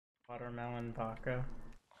Watermelon vodka.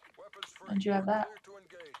 How'd you have that?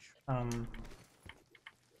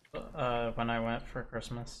 When I went for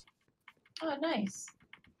Christmas. Oh, nice.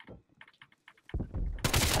 I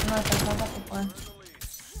don't know if I've had that before.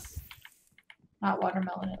 Not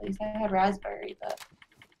watermelon, at least. I had raspberry, but...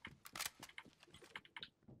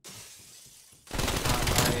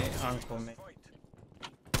 My uncle made.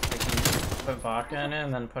 Like, he put vodka in it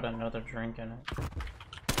and then put another drink in it.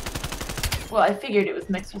 Well, I figured it was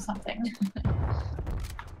mixed with something.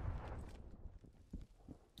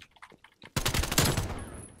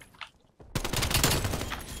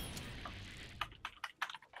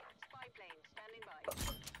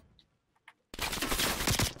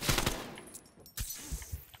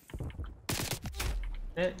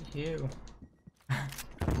 Hit you.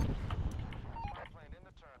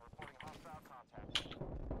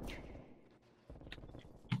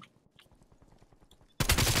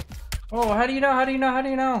 Oh, how do you know? How do you know? How do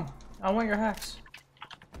you know? I want your hacks.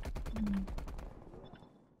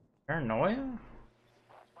 Paranoia?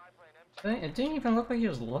 It didn't even look like he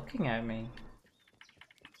was looking at me.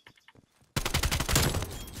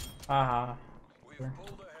 Haha. Sure.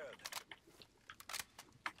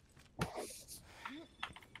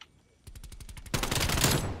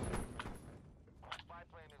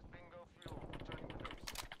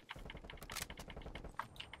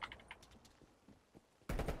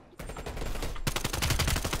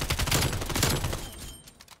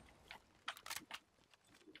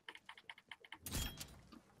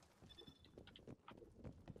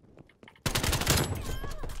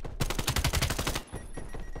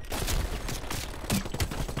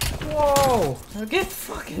 Whoa! Get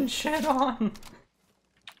fucking shit on!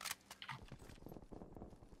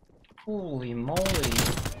 Holy moly.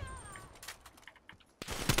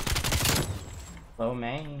 Low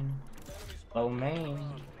main. Low main.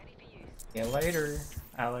 See you later,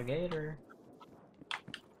 alligator.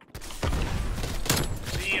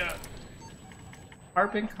 See ya!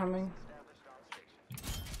 Harp incoming.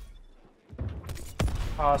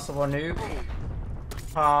 Possible nuke.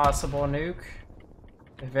 Possible nuke.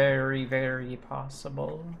 Very, very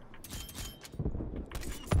possible.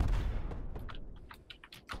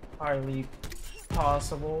 Highly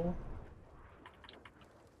possible.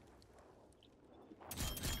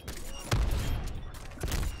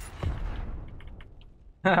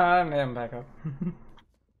 I made him back up.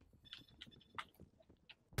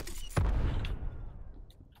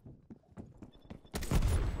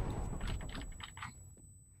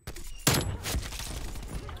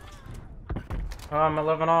 Oh, I'm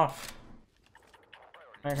 11 off.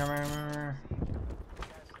 Come here. I'm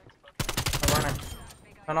running.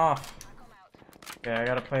 10 off. Okay, I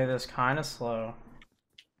gotta play this kind of slow.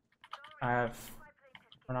 We're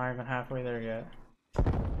not even halfway there yet.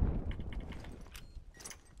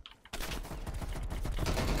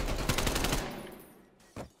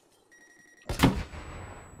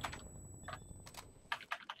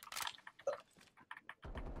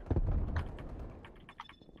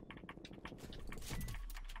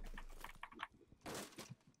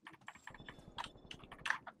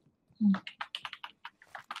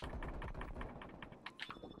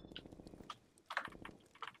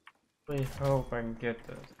 I hope I can get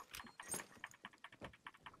this.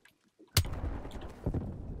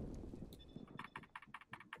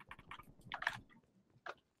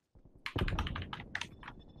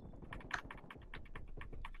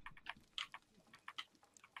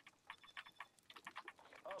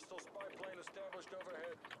 Hostile spy plane established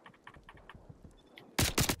overhead.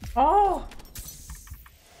 Oh!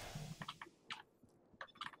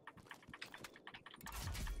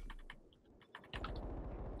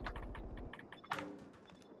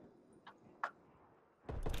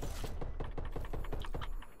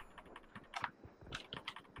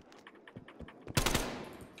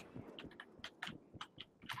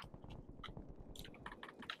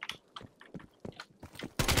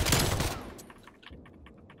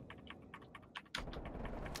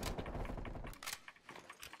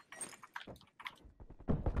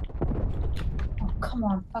 Come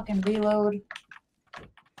on, fucking reload.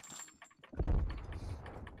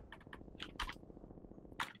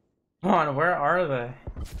 Come on, where are they?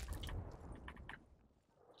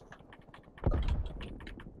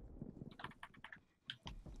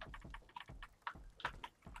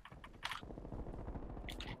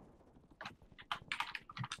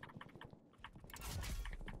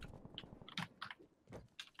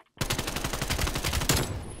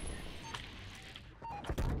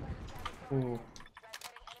 Ooh.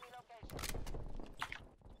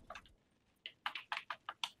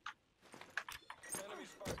 Enemy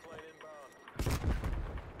spy plane inbound.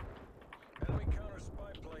 Enemy counter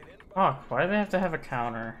spy plane inbound. Fuck, why do they have to have a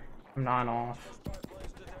counter? I'm 9 off.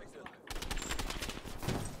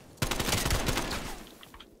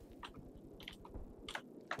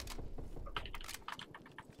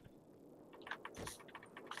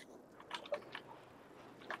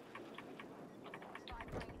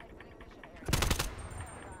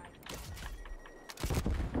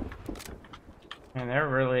 And they're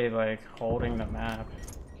really like holding the map.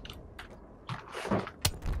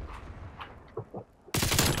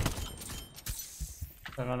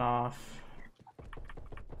 Seven off.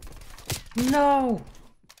 No!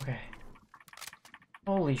 Okay.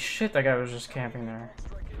 Holy shit, that guy was just camping there.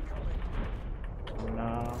 Oh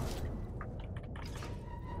no.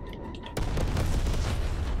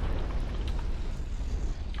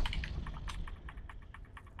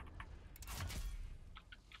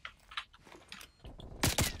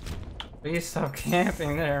 Please stop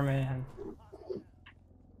camping there, man.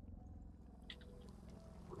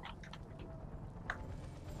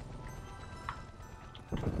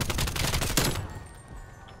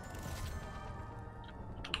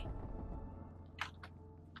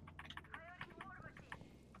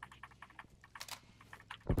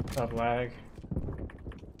 Stop lag.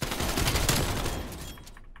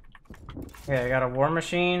 Okay, I got a war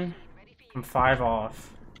machine. I'm 5 off.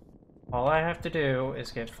 All I have to do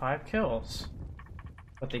is get 5 kills.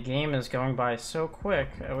 But the game is going by so quick,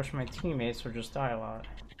 I wish my teammates would just die a lot.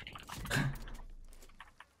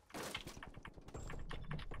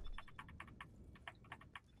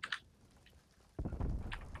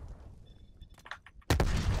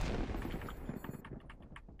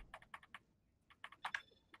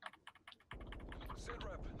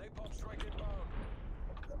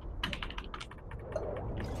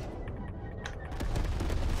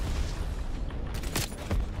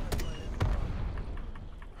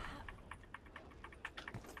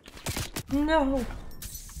 No!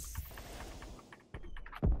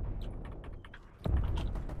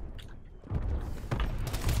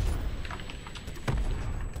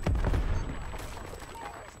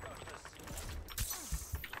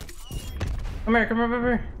 Come here, come here, come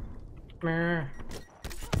here. Come here.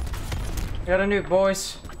 Got a nuke,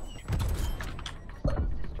 boys.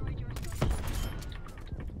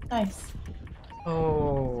 Nice.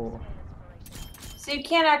 Oh. So you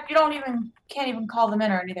can't can't even call them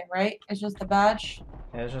in or anything, right? It's just the badge.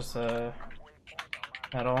 Yeah, it's just a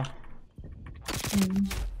medal. That's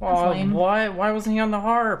lame. Why wasn't he on the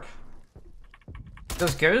harp?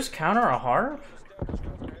 Does Ghost counter a harp?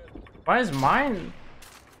 Why is mine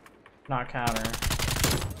not counter?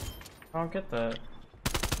 I don't get that.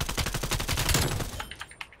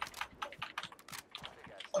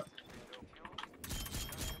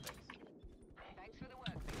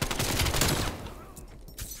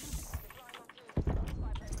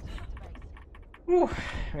 Whew,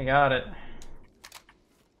 we got it.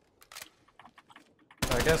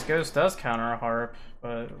 So I guess Ghost does counter a harp,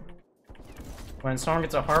 but when someone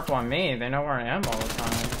gets a harp on me, they know where I am all the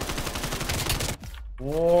time.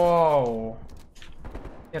 Whoa!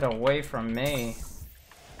 Get away from me.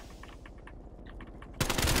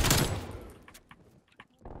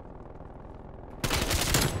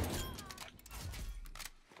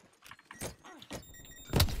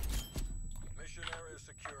 Mission area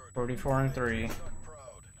secured. 44-3.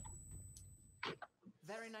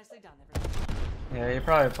 Very nicely done, everyone. Yeah, you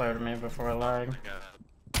probably played with me before lag.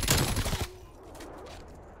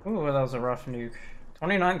 Ooh, that was a rough nuke.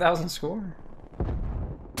 29,000 score.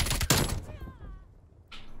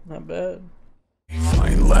 Not bad.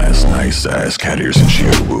 Fine last nice ass cat ears and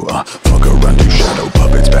shit. Fuck around, do shadow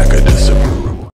puppets back of disapprove.